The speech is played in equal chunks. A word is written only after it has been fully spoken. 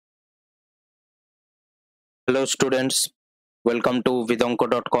Hello students, welcome to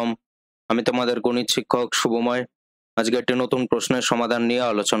vidonko.com। আমি তোমাদের গণিত শিক্ষক শুভময়। আজকে একটি নতুন প্রশ্নের সমাধান নিয়ে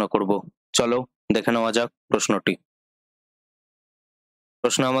আলোচনা করব। চলো দেখে নেওয়া যাক প্রশ্নটি।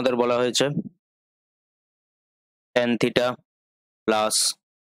 প্রশ্নে আমাদের বলা হয়েছে tan theta plus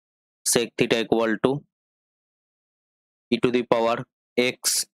sec theta equal to e to the power x।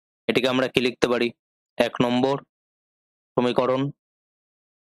 এটিকে আমরা কি লিখতে পারি? 1 নম্বর সমীকরণ।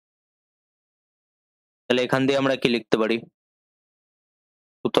 তাহলে এখান দিয়ে আমরা কি লিখতে পারি?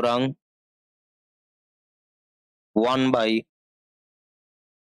 সুতরাং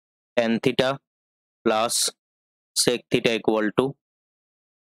 1/tan theta plus sec theta equal to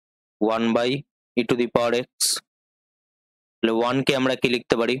 1/e to the power x। তাহলে 1 কে আমরা কি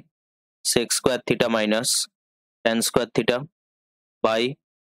লিখতে পারি? sec square theta minus tan square theta by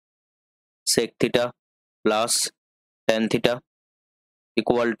sec theta plus tan theta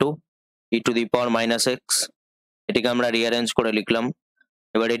equal to e to the power minus x। এটিকে আমরা rearrange করে লিখলাম।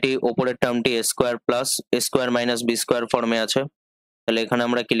 এবার এটি ওপরের টার্মটি a square plus a square minus b square ফর্মে আছে। তাহলে এখানে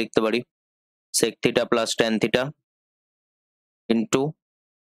আমরা কি লিখতে পারি? sec theta plus tan theta into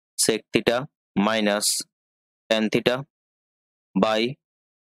sec theta minus tan theta by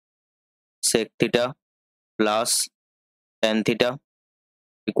sec theta plus tan theta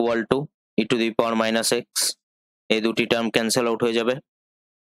equal to e to the power minus x। এই দুটি টার্ম ক্যান্সেল আউট হয়ে যাবে।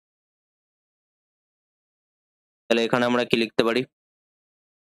 তাহলে এখানে আমরা কি লিখতে পারি?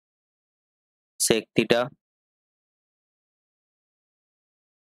 sec theta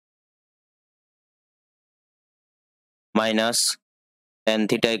minus tan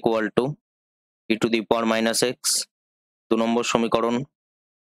theta equal to e to the power minus x। 2 নম্বর সমীকরণ।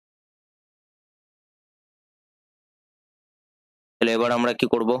 তাহলে এবার আমরা কি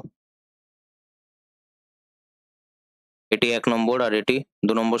করব? এটি 1 নম্বর আর এটি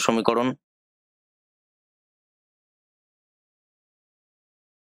 2 নম্বর সমীকরণ।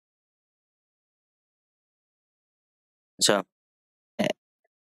 আচ্ছা,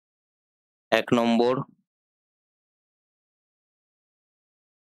 1 নম্বর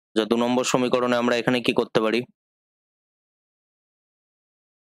 2 নম্বর সমীকরণে আমরা এখানে কি করতে পারি?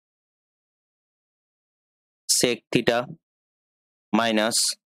 sec theta minus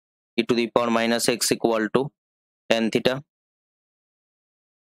e to the power minus x equal to tan theta,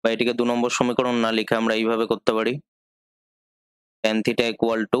 বা এটিকে 2 নম্বর সমীকরণ না লিখে আমরা এইভাবে করতে পারি tan theta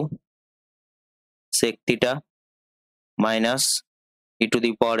equal to sec theta minus e to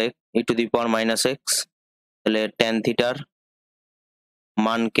the power minus x। তাহলে tan থিটার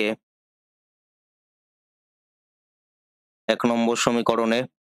মানকে 1 নম্বর সমীকরণে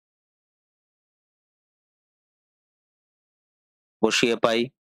বসিয়ে পাই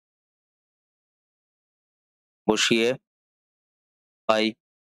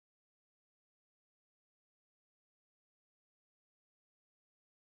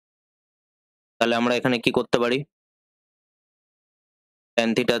তাহলে আমরা এখানে কি করতে পারি? tan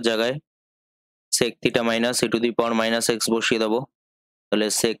থিটার জায়গায় sec theta minus e to the power minus x বসিয়ে দেবো। তাহলে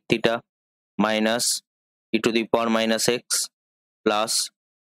sec theta minus e to the power minus x plus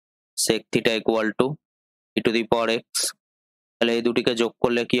sec theta equal to e to the power x। তাহলে এই দুটিকে যোগ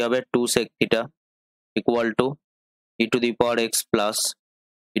করলে কি হবে? 2 sec theta equal to e to the power x plus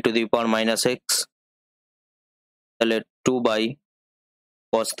e to the power minus x। তাহলে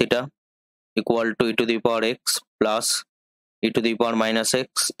 2/cos theta equal to e to the power x plus e to the power minus x।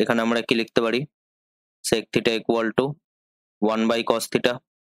 এখানে আমরা কি লিখতে পারি? sec theta equal to 1/cos theta.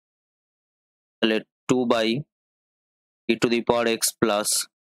 তাহলে 2/e to the power x plus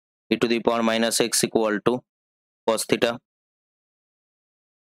e to the power minus x equal to cos theta.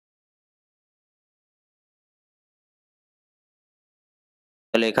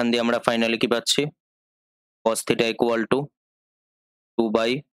 তাহলে এখান দিয়ে আমরা ফাইনালি কি পাচ্ছি? cos theta equal to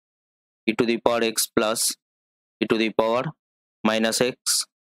 2/e to the power x plus e to the power minus x।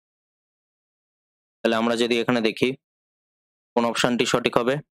 তাহলে আমরা যদি এখানে দেখি কোন অপশনটি সঠিক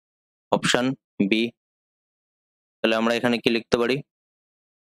হবে? Option B. তাহলে আমরা এখানে কি লিখতে পারি?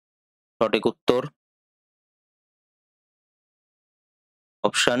 সঠিক উত্তর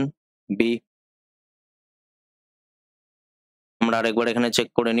অপশন বি। আমরা আরেকবার এখানে চেক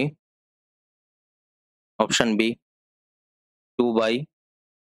করে নিই। Option B 2/e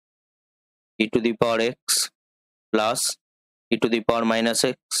to the power x plus e to the power minus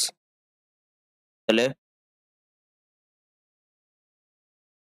x। তাহলে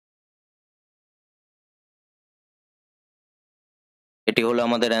এটি হলো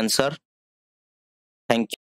আমাদের অ্যান্সার। Thank you.